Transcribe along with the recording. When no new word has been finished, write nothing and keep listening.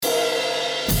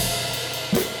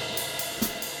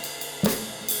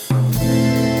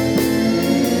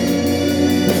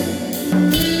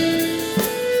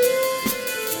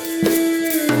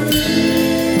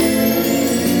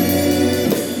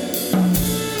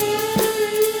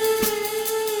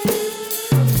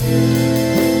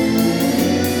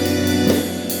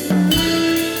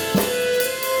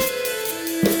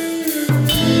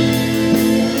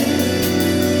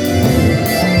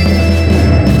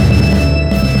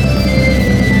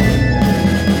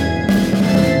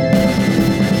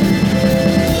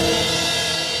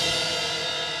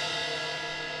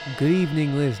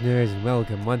evening, listeners, and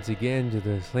welcome once again to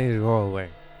the Slanted Hallway.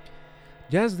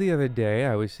 Just the other day,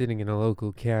 I was sitting in a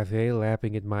local cafe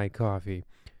lapping at my coffee.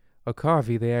 A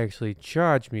coffee they actually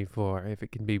charged me for, if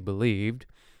it can be believed.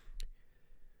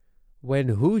 When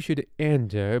who should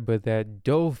enter but that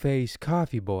dough-faced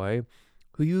coffee boy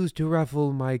who used to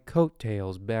ruffle my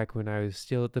coattails back when I was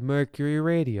still at the Mercury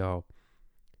Radio.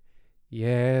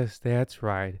 Yes, that's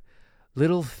right.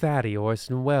 Little fatty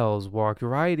Orson Welles walked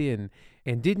right in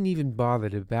and didn't even bother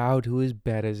to bow to his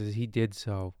betters as he did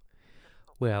so.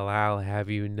 Well, I'll have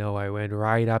you know I went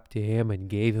right up to him and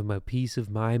gave him a piece of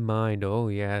my mind, oh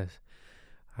yes.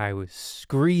 I was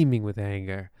screaming with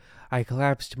anger. I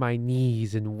collapsed to my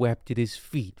knees and wept at his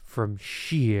feet from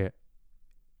sheer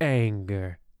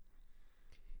anger.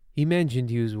 He mentioned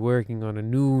he was working on a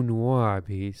new noir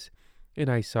piece, and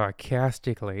I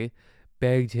sarcastically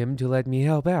begged him to let me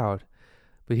help out.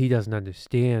 But he doesn't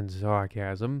understand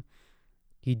sarcasm.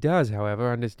 He does,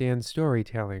 however, understand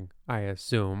storytelling, I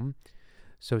assume.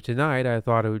 So tonight I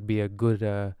thought it would be a good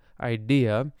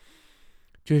idea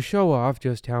to show off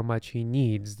just how much he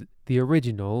needs the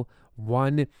original,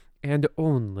 one and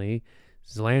only,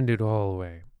 Slanted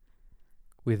Hallway.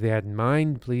 With that in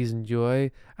mind, please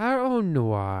enjoy our own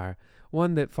noir,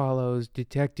 one that follows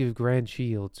Detective Grant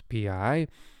Shields, P.I.,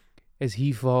 as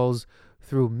he falls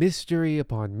through mystery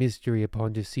upon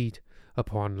deceit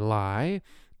upon lie,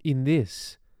 in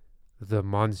this, The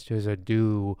Monsters Are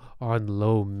Due on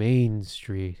Low Main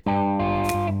Street.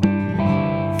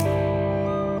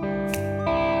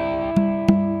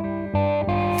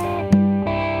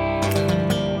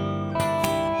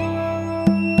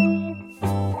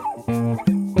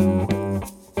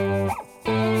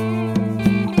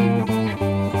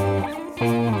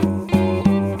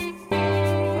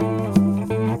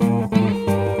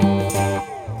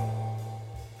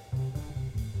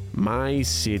 My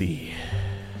city.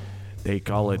 They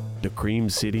call it the Cream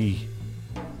City,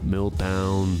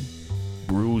 Milltown,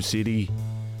 Brew City,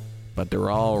 but they're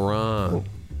all wrong.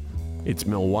 It's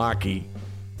Milwaukee,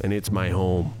 and it's my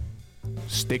home.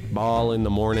 Stickball in the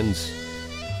mornings,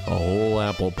 a whole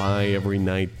apple pie every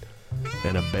night,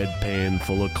 and a bedpan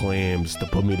full of clams to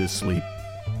put me to sleep.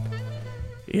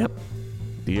 Yep,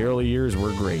 the early years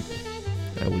were great.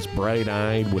 I was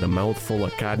bright-eyed with a mouthful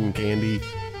of cotton candy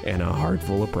and a heart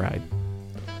full of pride.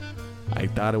 I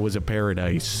thought it was a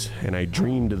paradise, and I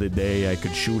dreamed of the day I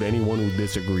could shoot anyone who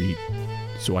disagreed,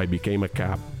 so I became a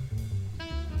cop.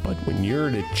 But when you're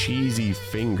the cheesy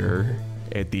finger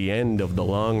at the end of the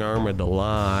long arm of the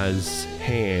law's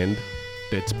hand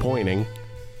that's pointing,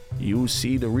 you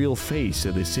see the real face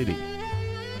of the city.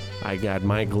 I got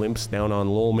my glimpse down on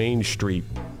Low Main Street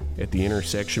at the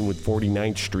intersection with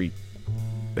 49th Street.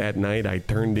 That night I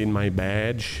turned in my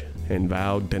badge and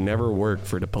vowed to never work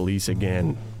for the police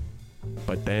again.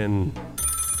 But then...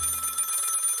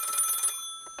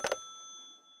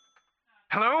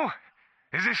 Hello?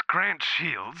 Is this Grant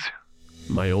Shields?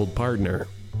 My old partner,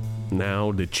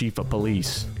 now the chief of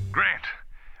police. Grant,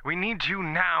 we need you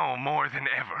now more than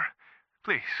ever.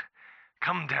 Please,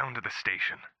 come down to the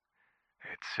station.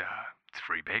 It's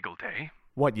free bagel day.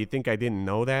 What, you think I didn't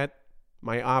know that?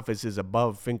 My office is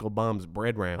above Finkelbaum's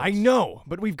bread rounds. I know,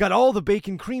 but we've got all the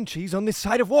bacon cream cheese on this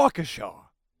side of Waukesha.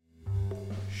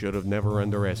 Should have never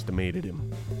underestimated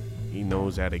him. He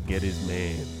knows how to get his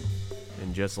man.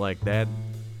 And just like that,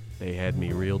 they had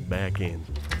me reeled back in.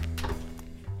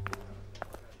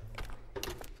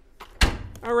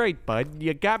 All right, bud,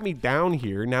 you got me down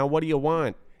here. Now what do you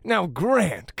want? Now,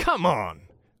 Grant, come on.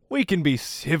 We can be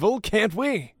civil, can't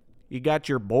we? You got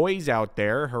your boys out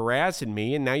there harassing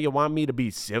me, and now you want me to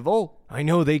be civil? I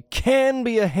know they can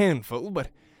be a handful, but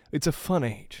it's a fun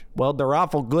age. Well, they're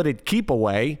awful good at keep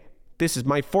away. This is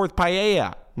my fourth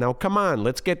paella. Now, come on,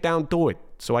 let's get down to it,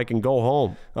 so I can go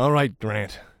home. All right,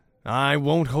 Grant. I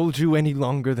won't hold you any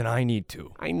longer than I need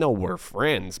to. I know we're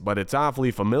friends, but it's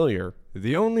awfully familiar.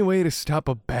 The only way to stop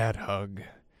a bad hug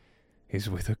is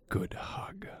with a good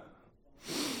hug.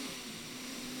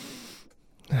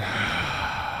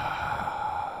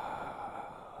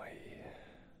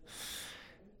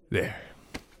 There.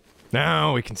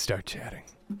 Now we can start chatting.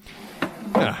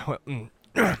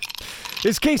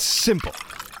 This case is simple.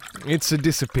 It's a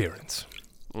disappearance.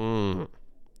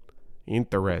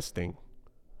 Interesting.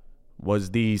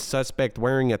 Was the suspect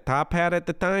wearing a top hat at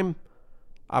the time?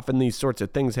 Often these sorts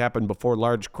of things happen before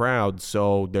large crowds,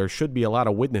 so there should be a lot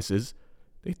of witnesses.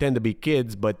 They tend to be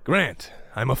kids, but... Grant,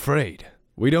 I'm afraid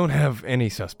we don't have any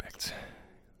suspects.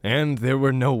 And there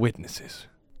were no witnesses.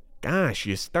 Gosh,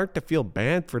 you start to feel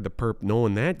bad for the perp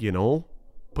knowing that, you know?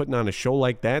 Putting on a show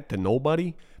like that to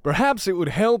nobody? Perhaps it would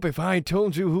help if I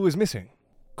told you who was missing.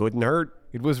 Couldn't hurt.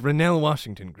 It was Rennell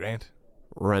Washington, Grant.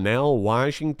 Rennell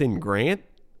Washington Grant?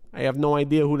 I have no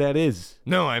idea who that is.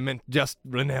 No, I meant just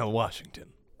Rennell Washington.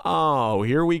 Oh,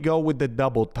 here we go with the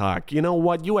double talk. You know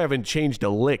what? You haven't changed a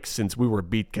lick since we were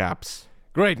beat cops.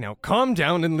 Great, now calm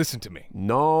down and listen to me.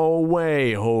 No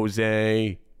way,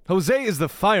 Jose. Jose is the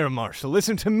fire marshal.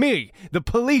 Listen to me, the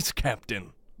police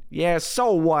captain. Yeah,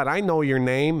 so what? I know your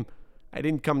name. I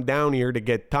didn't come down here to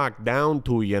get talked down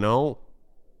to, you know.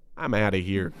 I'm out of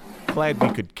here. Glad we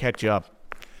could catch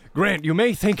up. Grant, you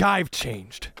may think I've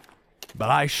changed, but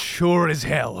I sure as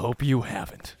hell hope you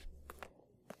haven't.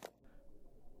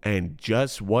 And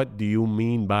just what do you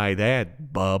mean by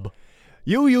that, bub?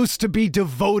 You used to be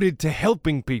devoted to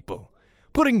helping people,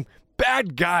 putting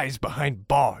bad guys behind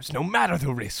bars, no matter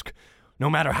the risk, no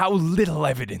matter how little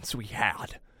evidence we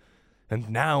had. And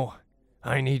now,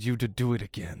 I need you to do it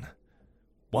again.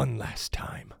 One last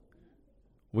time.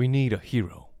 We need a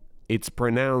hero. It's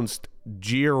pronounced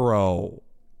Jiro.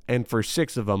 And for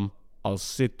 6 of them, I'll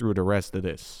sit through the rest of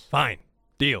this. Fine.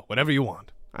 Deal. Whatever you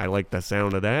want. I like the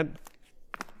sound of that.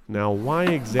 Now, why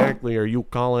exactly are you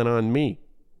calling on me?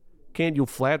 Can't you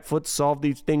flatfoot solve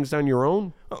these things on your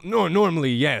own? No,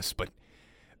 normally, yes, but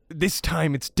this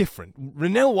time it's different.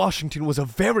 Rennell Washington was a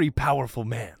very powerful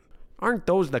man. Aren't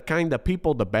those the kind of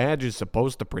people the badge is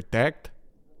supposed to protect?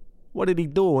 What did he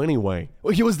do, anyway?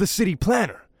 Well, he was the city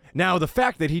planner. Now, the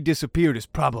fact that he disappeared is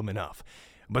problem enough.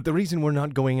 But the reason we're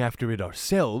not going after it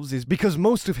ourselves is because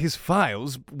most of his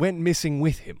files went missing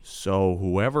with him. So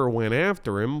whoever went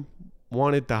after him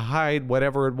wanted to hide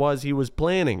whatever it was he was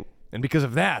planning. And because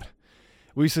of that,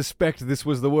 we suspect this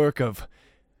was the work of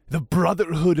the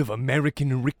Brotherhood of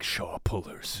American Rickshaw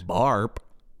Pullers. BARP?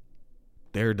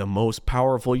 They're the most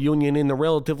powerful union in the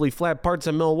relatively flat parts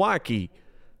of Milwaukee.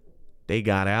 They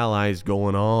got allies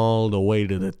going all the way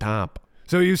to the top.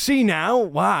 So you see now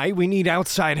why we need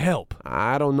outside help.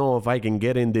 I don't know if I can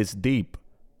get in this deep.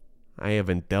 I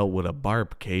haven't dealt with a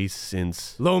BARP case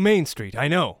since... Low Main Street, I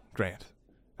know, Grant.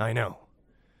 I know.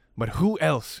 But who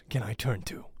else can I turn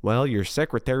to? Well, your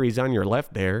secretary's on your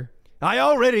left there. I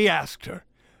already asked her.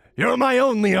 You're my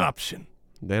only option.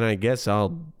 Then I guess I'll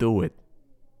do it,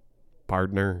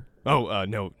 partner. Oh,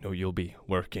 no, you'll be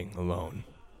working alone.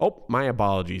 Oh, my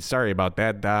apologies. Sorry about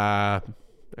that.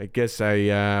 I guess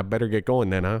I better get going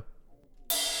then, huh?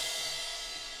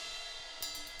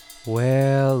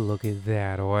 Well, look at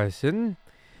that, Orson.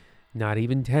 Not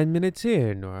even 10 minutes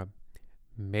in, or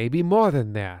maybe more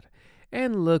than that.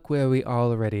 And look where we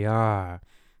already are.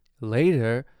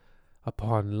 Later,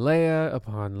 upon layer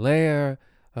upon layer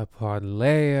upon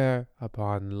layer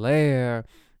upon layer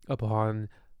upon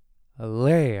a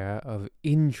layer of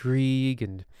intrigue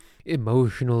and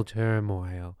emotional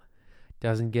turmoil.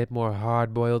 Doesn't get more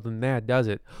hard-boiled than that, does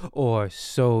it? Or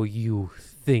so you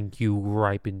think, you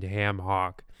ripened ham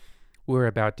hock. We're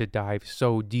about to dive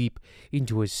so deep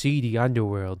into a seedy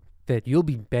underworld that you'll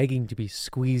be begging to be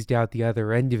squeezed out the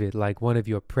other end of it like one of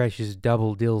your precious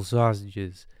double-dill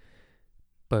sausages.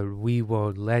 But we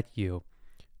won't let you.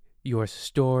 Your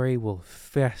story will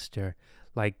fester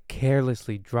like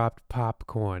carelessly dropped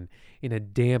popcorn in a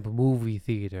damp movie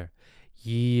theater,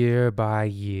 year by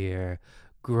year,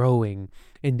 growing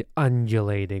and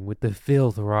undulating with the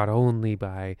filth wrought only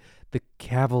by the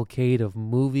cavalcade of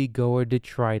movie-goer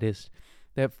detritus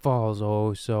that falls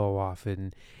oh so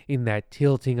often in that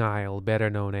tilting aisle better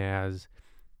known as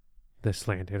the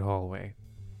slanted hallway.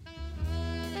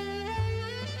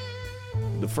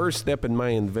 The first step in my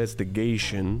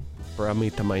investigation brought me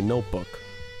to my notebook,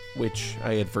 which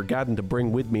I had forgotten to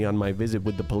bring with me on my visit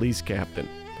with the police captain.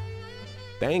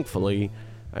 Thankfully,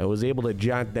 I was able to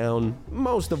jot down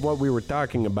most of what we were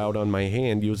talking about on my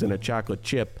hand using a chocolate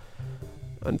chip.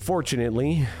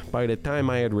 Unfortunately, by the time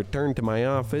I had returned to my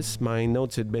office, my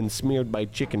notes had been smeared by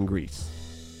chicken grease.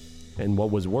 And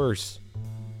what was worse,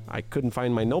 I couldn't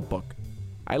find my notebook.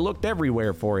 I looked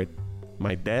everywhere for it.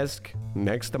 My desk,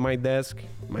 next to my desk,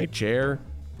 my chair.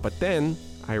 But then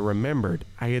I remembered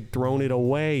I had thrown it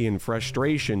away in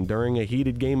frustration during a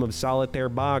heated game of solitaire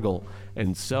boggle,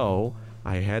 and so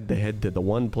I had to head to the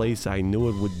one place I knew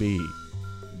it would be,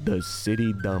 the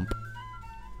city dump.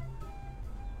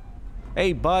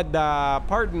 Hey, bud,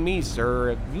 pardon me,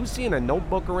 sir. Have you seen a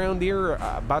notebook around here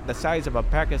about the size of a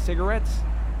pack of cigarettes?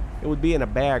 It would be in a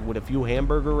bag with a few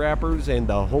hamburger wrappers and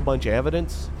a whole bunch of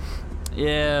evidence.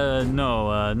 Yeah,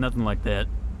 no, nothing like that.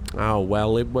 Oh,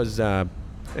 well, it was,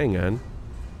 hang on.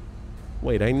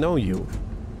 Wait, I know you.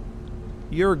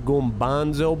 You're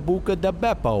Gumbanzo Buca de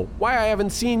Beppo. Why, I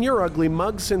haven't seen your ugly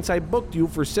mug since I booked you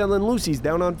for selling Lucy's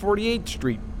down on 48th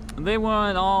Street. They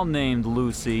weren't all named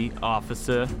Lucy,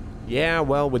 officer. Yeah,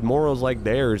 well, with morals like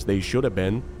theirs, they should have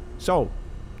been. So,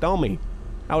 Tell me,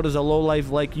 how does a lowlife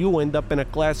like you end up in a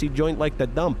classy joint like the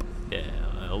dump?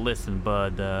 Yeah, listen,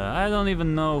 bud, I don't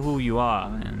even know who you are,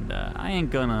 and I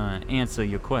ain't gonna answer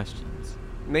your questions.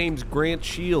 Name's Grant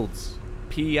Shields,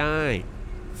 P.I.,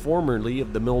 formerly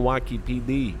of the Milwaukee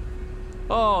PD.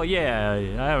 Oh, yeah,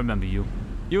 I remember you.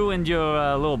 You and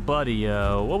your little buddy,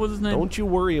 what was his name? Don't you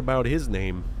worry about his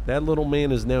name. That little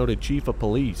man is now the chief of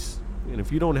police. And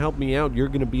if you don't help me out, you're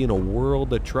gonna be in a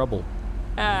world of trouble.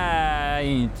 I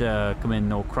ain't committing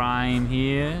no crime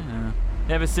here.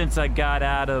 Ever since I got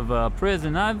out of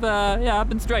prison, I've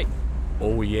been straight.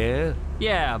 Oh, yeah?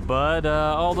 Yeah, bud,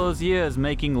 all those years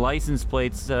making license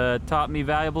plates taught me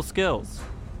valuable skills.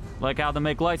 Like how to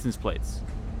make license plates.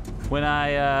 When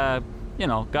I,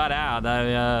 got out,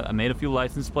 I made a few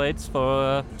license plates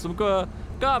for some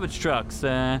garbage trucks.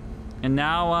 And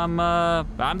now I'm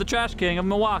the trash king of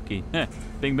Milwaukee.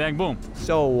 Bing, bang, boom.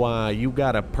 So, you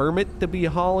got a permit to be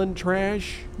hauling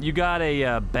trash? You got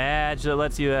a badge that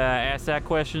lets you ask that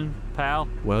question, pal?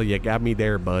 Well, you got me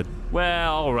there, bud.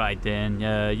 Well, all right then.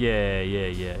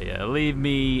 Yeah. Leave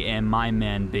me and my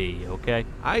men be, okay?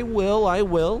 I will. I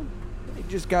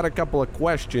just got a couple of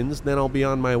questions, then I'll be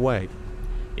on my way.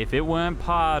 If it weren't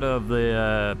part of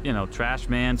the, trash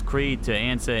man's creed to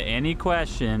answer any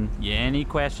question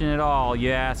at all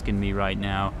you're asking me right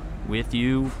now, with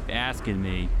you asking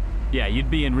me, yeah,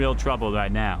 you'd be in real trouble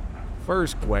right now.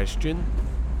 First question,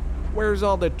 where's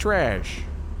all the trash?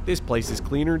 This place is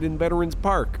cleaner than Veterans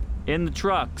Park. In the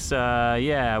trucks,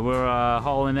 we're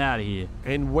hauling out of here.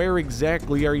 And where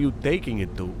exactly are you taking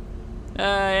it to?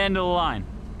 End of the line.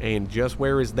 And just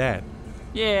where is that?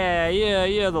 Yeah,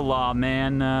 you're the law,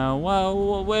 man.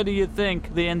 Well, where do you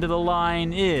think the end of the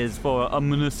line is for a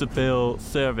municipal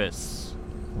service?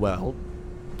 Well,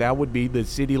 that would be the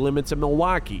city limits of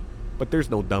Milwaukee, but there's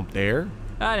no dump there.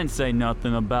 I didn't say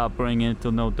nothing about bringing it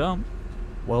to no dump.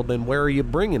 Well, then where are you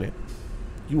bringing it?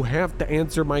 You have to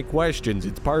answer my questions.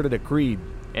 It's part of the creed.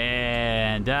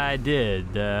 And I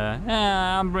did.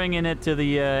 I'm bringing it to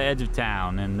the edge of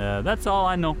town, and that's all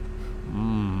I know.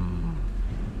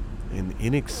 An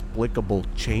inexplicable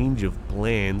change of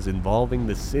plans involving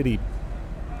the city.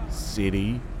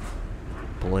 City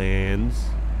plans.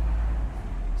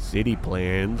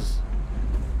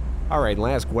 All right,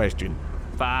 last question.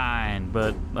 Fine,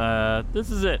 but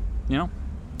this is it.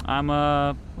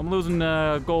 I'm losing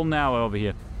the golden hour over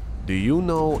here. Do you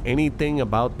know anything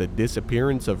about the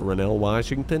disappearance of Rennell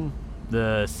Washington?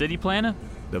 The city planner?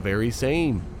 The very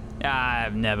same.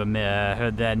 I've never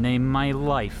heard that name in my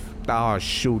life. Oh,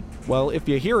 shoot. Well, if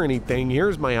you hear anything,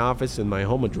 here's my office and my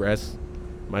home address,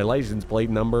 my license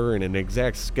plate number, and an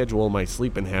exact schedule of my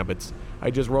sleeping habits. I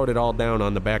just wrote it all down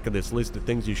on the back of this list of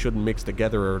things you shouldn't mix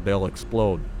together or they'll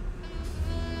explode.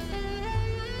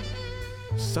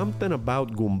 Something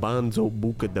about Gumbanzo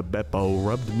Buca de Beppo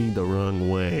rubbed me the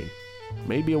wrong way.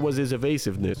 Maybe it was his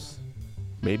evasiveness.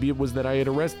 Maybe it was that I had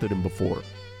arrested him before.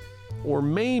 Or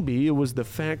maybe it was the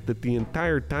fact that the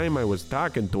entire time I was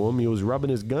talking to him, he was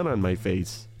rubbing his gun on my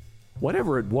face.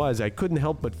 Whatever it was, I couldn't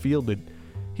help but feel that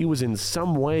he was in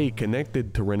some way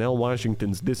connected to Rennell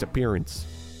Washington's disappearance.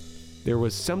 There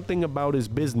was something about his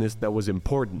business that was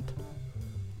important.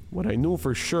 What I knew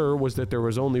for sure was that there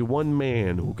was only one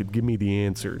man who could give me the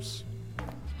answers.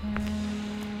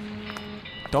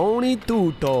 Tony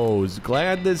Tutos,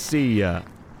 glad to see ya.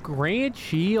 Grant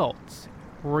Shields.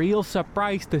 Real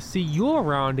surprised to see you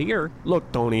around here.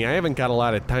 Look, Tony, I haven't got a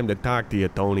lot of time to talk to you,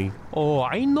 Tony. Oh,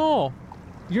 I know.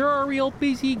 You're a real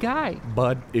busy guy.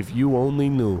 But if you only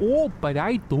knew. Oh, but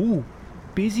I do.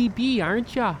 Busy bee,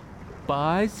 aren't ya?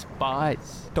 Buzz.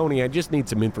 Tony, I just need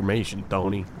some information,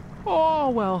 Tony.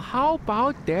 Oh, well, how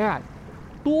about that?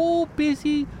 Too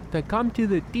busy to come to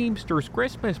the Teamsters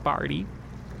Christmas party,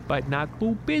 but not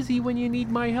too busy when you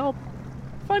need my help.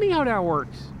 Funny how that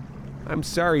works. I'm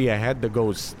sorry I had to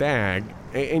go stag,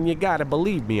 and you gotta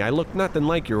believe me, I look nothing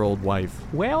like your old wife.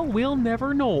 Well, we'll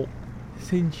never know,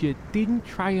 since you didn't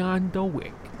try on the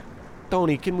wig.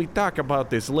 Tony, can we talk about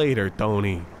this later,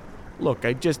 Tony? Look,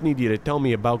 I just need you to tell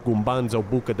me about Gumbanzo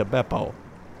Buca de Beppo.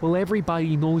 Well,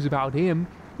 everybody knows about him.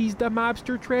 He's the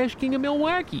mobster trash king of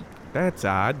Milwaukee. That's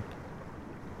odd.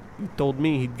 You told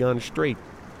me he'd gone straight.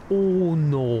 Oh,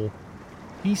 no.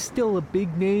 He's still a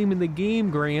big name in the game,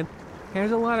 Grant.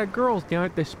 Has a lot of girls down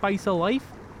at the Spice of Life,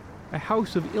 a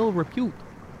house of ill repute.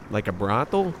 Like a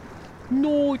brothel?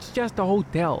 No, it's just a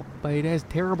hotel, but it has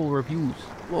terrible reviews.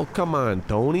 Well, come on,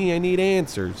 Tony. I need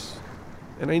answers.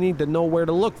 And I need to know where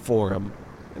to look for them.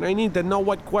 And I need to know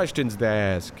what questions to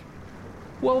ask.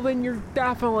 Well, then you're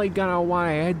definitely gonna want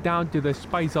to head down to the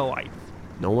Spice of Life.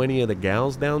 Know any of the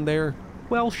gals down there?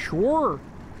 Well, sure.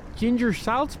 Ginger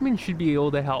Saltzman should be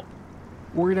able to help.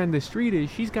 Word on the street is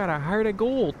she's got a heart of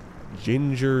gold.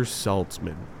 Ginger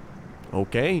Saltzman.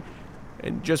 Okay.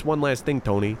 And just one last thing,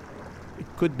 Tony. It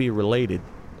could be related.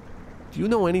 Do you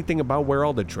know anything about where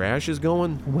all the trash is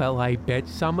going? Well, I bet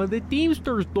some of the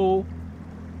Teamsters do.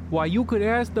 Why, you could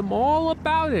ask them all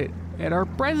about it at our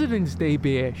President's Day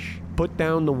bash. Put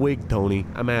down the wig, Tony.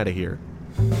 I'm out of here.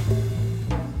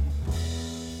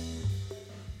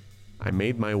 I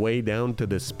made my way down to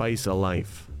the Spice of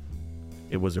Life.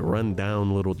 It was a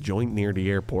run-down little joint near the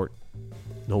airport.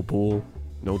 No pool,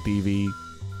 no TV,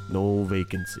 no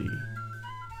vacancy.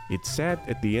 It sat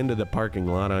at the end of the parking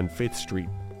lot on 5th Street,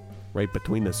 right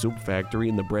between the soup factory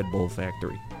and the bread bowl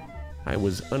factory. I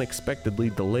was unexpectedly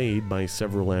delayed by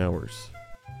several hours.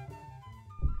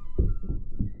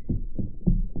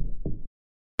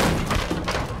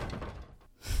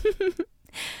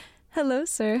 Hello,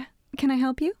 sir. Can I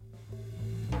help you?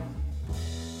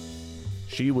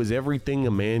 She was everything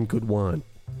a man could want,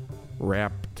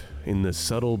 wrapped in the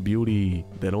subtle beauty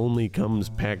that only comes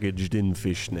packaged in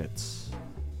fishnets.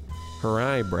 Her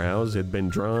eyebrows had been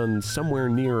drawn somewhere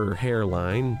near her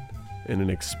hairline in an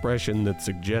expression that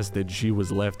suggested she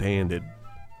was left-handed.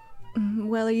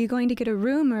 Well, are you going to get a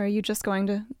room, or are you just going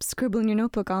to scribble in your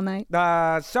notebook all night?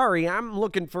 Sorry, I'm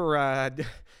looking for,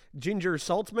 Ginger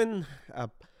Saltzman,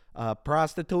 a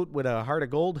prostitute with a heart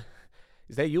of gold.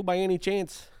 Is that you by any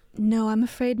chance? No, I'm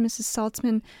afraid Mrs.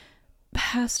 Saltzman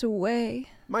passed away.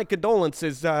 My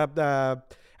condolences.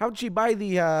 How'd she buy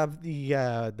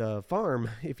the farm,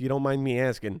 if you don't mind me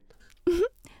asking?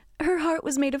 Her heart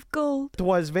was made of gold.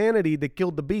 'Twas vanity that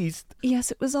killed the beast. Yes,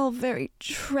 it was all very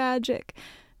tragic.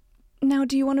 Now,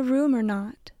 do you want a room or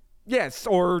not? Yes,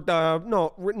 or,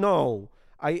 no.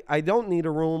 I don't need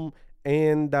a room,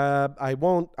 and, I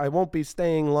won't be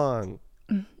staying long.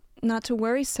 Not to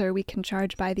worry, sir. We can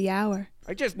charge by the hour.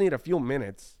 I just need a few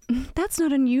minutes. That's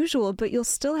not unusual, but you'll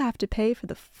still have to pay for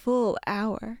the full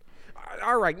hour.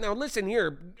 All right, now listen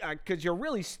here, because you're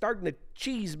really starting to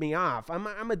cheese me off.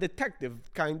 I'm a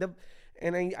detective, kind of,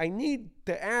 and I need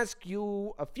to ask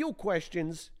you a few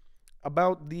questions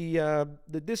about the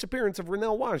disappearance of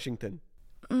Rennell Washington.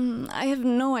 I have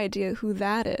no idea who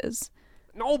that is.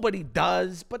 Nobody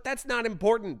does, but that's not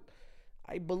important.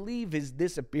 I believe his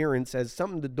disappearance has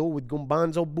something to do with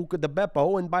Gumbanzo Buca de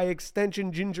Beppo, and by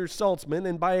extension Ginger Saltzman,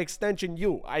 and by extension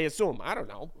you, I assume. I don't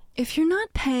know. If you're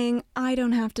not paying, I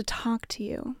don't have to talk to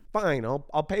you. Fine,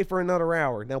 I'll pay for another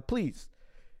hour. Now please,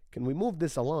 can we move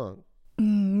this along?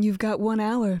 You've got 1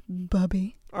 hour,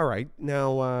 bubby. All right,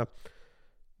 now,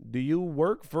 do you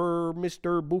work for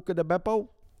Mr. Buca de Beppo?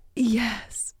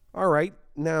 Yes. All right,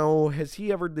 now, has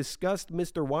he ever discussed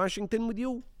Mr. Washington with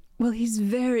you? Well, he's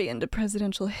very into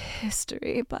presidential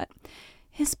history, but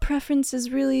his preference is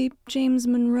really James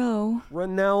Monroe.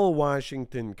 Rennell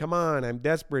Washington, come on, I'm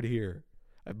desperate here.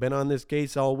 I've been on this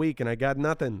case all week and I got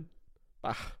nothing.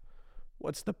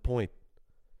 What's the point?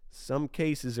 Some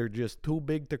cases are just too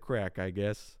big to crack, I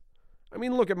guess. I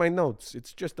mean, look at my notes.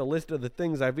 It's just a list of the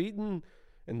things I've eaten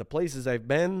and the places I've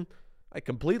been. I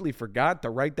completely forgot to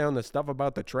write down the stuff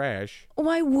about the trash.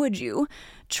 Why would you?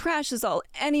 Trash is all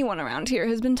anyone around here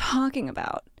has been talking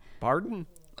about. Pardon?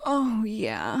 Oh,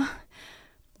 yeah.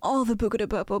 All the Buca de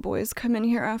Beppo boys come in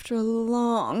here after a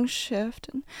long shift,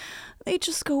 and they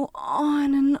just go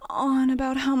on and on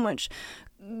about how much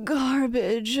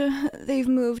garbage they've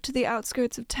moved to the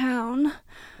outskirts of town.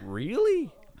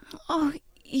 Really? Oh,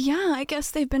 yeah, I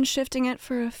guess they've been shifting it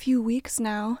for a few weeks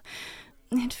now.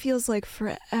 It feels like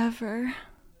forever.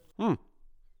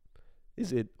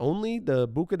 Is it only the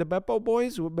Buca de Beppo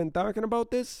boys who have been talking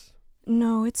about this?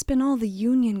 No, it's been all the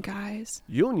union guys.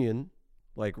 Union?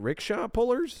 Like rickshaw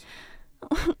pullers?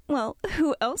 Well,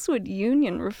 who else would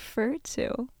union refer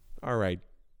to? All right.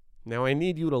 Now I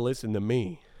need you to listen to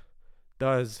me.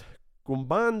 Does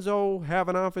Gumbanzo have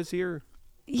an office here?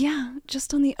 Yeah,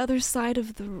 just on the other side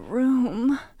of the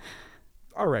room.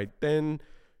 All right, then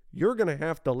you're going to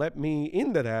have to let me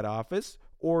into that office,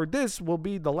 or this will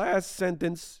be the last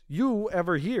sentence you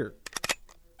ever hear.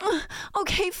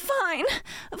 Okay, fine.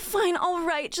 Fine, all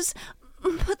right. Just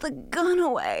put the gun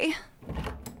away.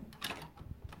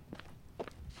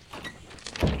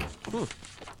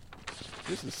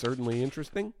 This is certainly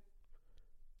interesting.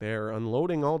 They're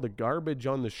unloading all the garbage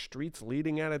on the streets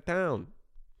leading out of town.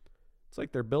 It's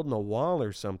like they're building a wall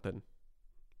or something.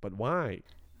 But why?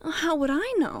 How would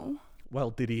I know? Well,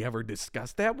 did he ever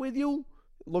discuss that with you?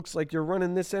 It looks like you're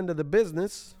running this end of the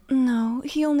business. No,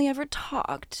 he only ever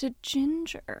talked to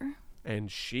Ginger.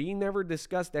 And she never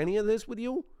discussed any of this with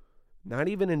you? Not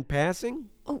even in passing?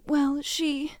 Well,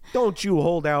 she... Don't you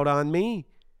hold out on me.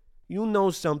 You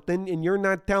know something and you're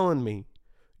not telling me.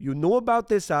 You knew about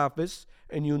this office,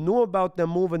 and you knew about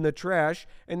them moving the trash,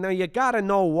 and now you gotta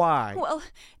know why. Well,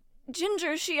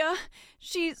 Ginger, she...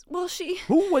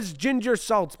 Who was Ginger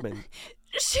Saltzman?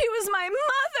 She was my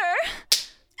mother!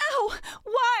 Ow!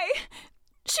 Why?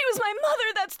 She was my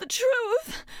mother, that's the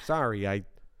truth! Sorry, I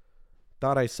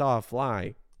thought I saw a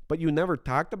fly. But you never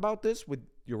talked about this with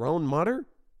your own mother?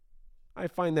 I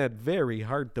find that very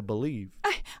hard to believe.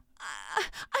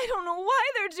 I don't know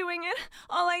why they're doing it.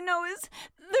 All I know is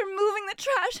they're moving the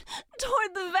trash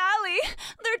toward the valley.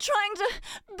 They're trying to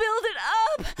build it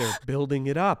up. They're building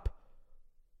it up.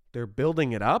 They're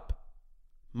building it up?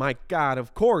 My God,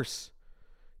 of course.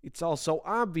 It's all so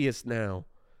obvious now.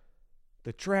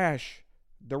 The trash,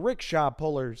 the rickshaw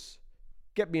pullers.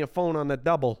 Get me a phone on the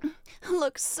double.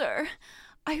 Look, sir,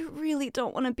 I really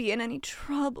don't want to be in any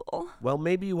trouble. Well,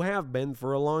 maybe you have been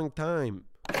for a long time.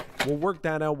 We'll work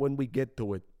that out when we get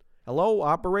to it. Hello,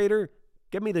 operator?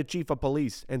 Get me the chief of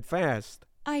police, and fast.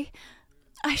 I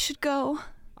should go.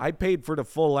 I paid for the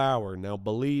full hour. Now,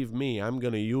 believe me, I'm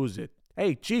going to use it.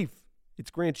 Hey, chief, it's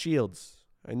Grant Shields.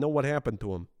 I know what happened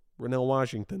to him, Rennell,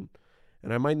 Washington.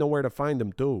 And I might know where to find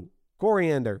him, too.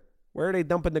 Coriander, where are they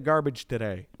dumping the garbage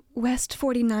today? West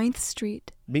 49th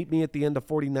Street. Meet me at the end of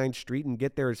 49th Street and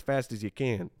get there as fast as you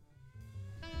can.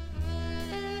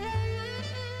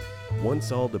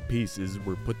 Once all the pieces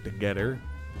were put together,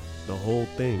 the whole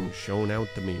thing shone out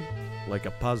to me like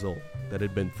a puzzle that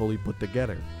had been fully put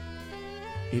together.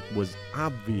 It was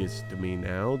obvious to me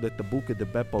now that the Buca di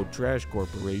Beppo Trash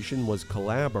Corporation was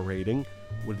collaborating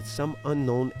with some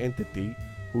unknown entity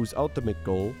whose ultimate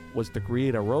goal was to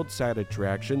create a roadside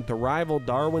attraction to rival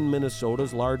Darwin,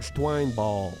 Minnesota's large twine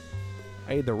ball.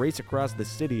 I had to race across the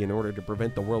city in order to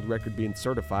prevent the world record being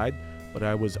certified, but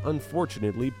I was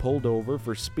unfortunately pulled over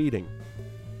for speeding.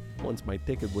 Once my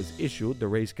ticket was issued, the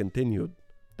race continued.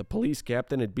 The police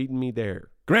captain had beaten me there.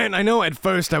 Grant, I know at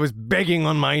first I was begging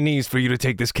on my knees for you to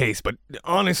take this case, but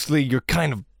honestly, you're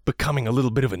kind of becoming a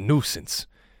little bit of a nuisance.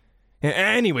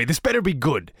 Anyway, this better be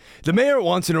good. The mayor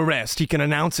wants an arrest. He can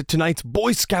announce at tonight's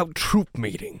Boy Scout troop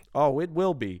meeting. Oh, it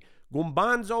will be.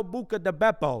 Gumbanzo Buca di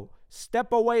Beppo.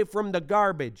 Step away from the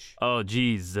garbage. Oh,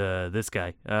 geez, this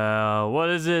guy. What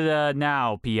is it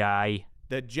now, P.I.?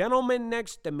 The gentleman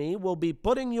next to me will be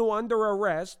putting you under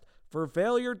arrest for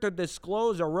failure to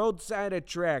disclose a roadside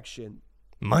attraction.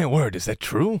 My word, is that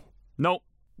true? Nope.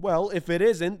 Well, if it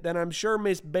isn't, then I'm sure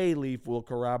Miss Bayleaf will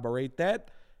corroborate that.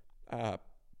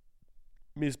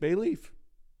 Miss Bayleaf?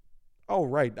 Oh,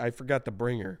 right, I forgot to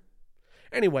bring her.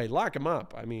 Anyway, lock him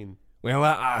up, Well,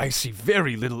 I see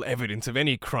very little evidence of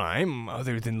any crime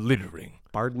other than littering.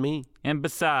 Pardon me? And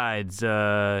besides,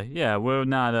 we're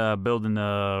not building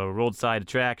a roadside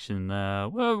attraction.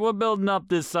 We're building up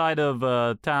this side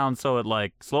of town so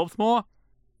it, slopes more.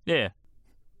 Yeah.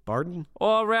 Pardon?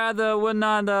 Or rather, we're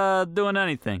not doing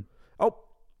anything. Oh,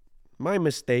 my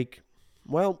mistake.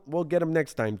 Well, we'll get him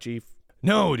next time, Chief.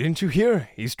 No, didn't you hear?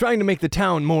 He's trying to make the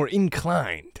town more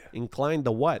inclined. Inclined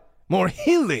to what? More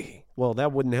hilly. Well,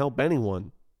 that wouldn't help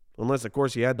anyone. Unless, of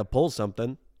course, you had to pull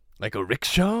something. Like a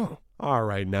rickshaw? All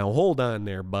right, now hold on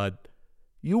there, bud.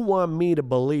 You want me to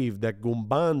believe that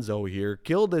Gumbanzo here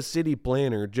killed a city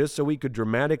planner just so he could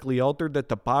dramatically alter the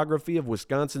topography of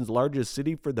Wisconsin's largest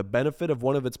city for the benefit of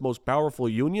one of its most powerful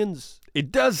unions?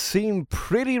 It does seem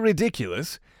pretty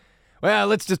ridiculous. Well,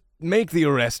 let's just make the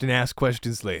arrest and ask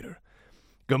questions later.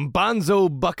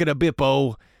 Gumbanzo Bucket of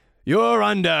Bippo, you're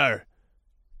under.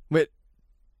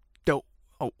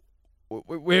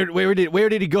 Where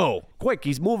did he go? Quick,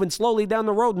 he's moving slowly down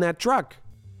the road in that truck.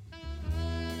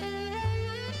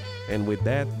 And with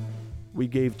that, we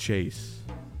gave chase.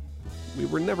 We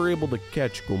were never able to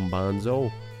catch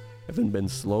Gumbanzo, having been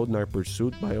slowed in our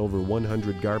pursuit by over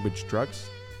 100 garbage trucks.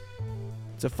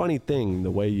 It's a funny thing,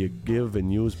 the way you give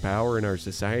and use power in our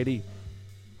society.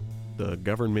 The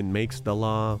government makes the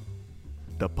law,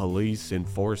 the police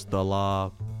enforce the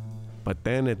law, but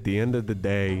then at the end of the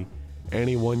day,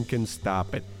 anyone can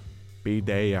stop it, be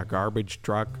they a garbage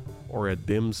truck or a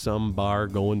dim sum bar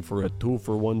going for a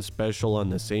 2-for-1 special on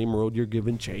the same road you're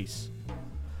giving chase.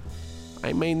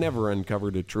 I may never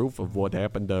uncover the truth of what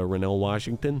happened to Rennell,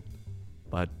 Washington,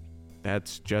 but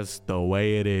that's just the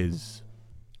way it is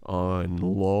on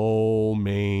Low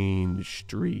Main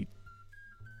Street.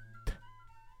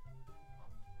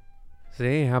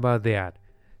 See, how about that?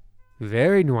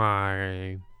 Very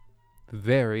noir.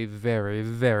 Very, very,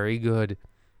 very good.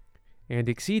 And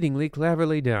exceedingly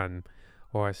cleverly done.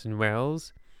 Orson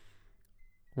Welles?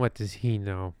 What does he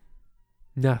know?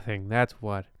 Nothing, that's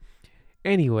what.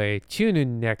 Anyway, tune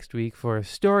in next week for a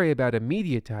story about a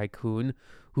media tycoon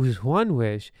whose one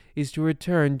wish is to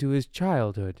return to his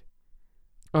childhood.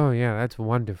 Oh, yeah, that's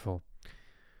wonderful.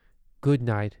 Good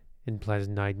night and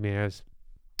pleasant nightmares.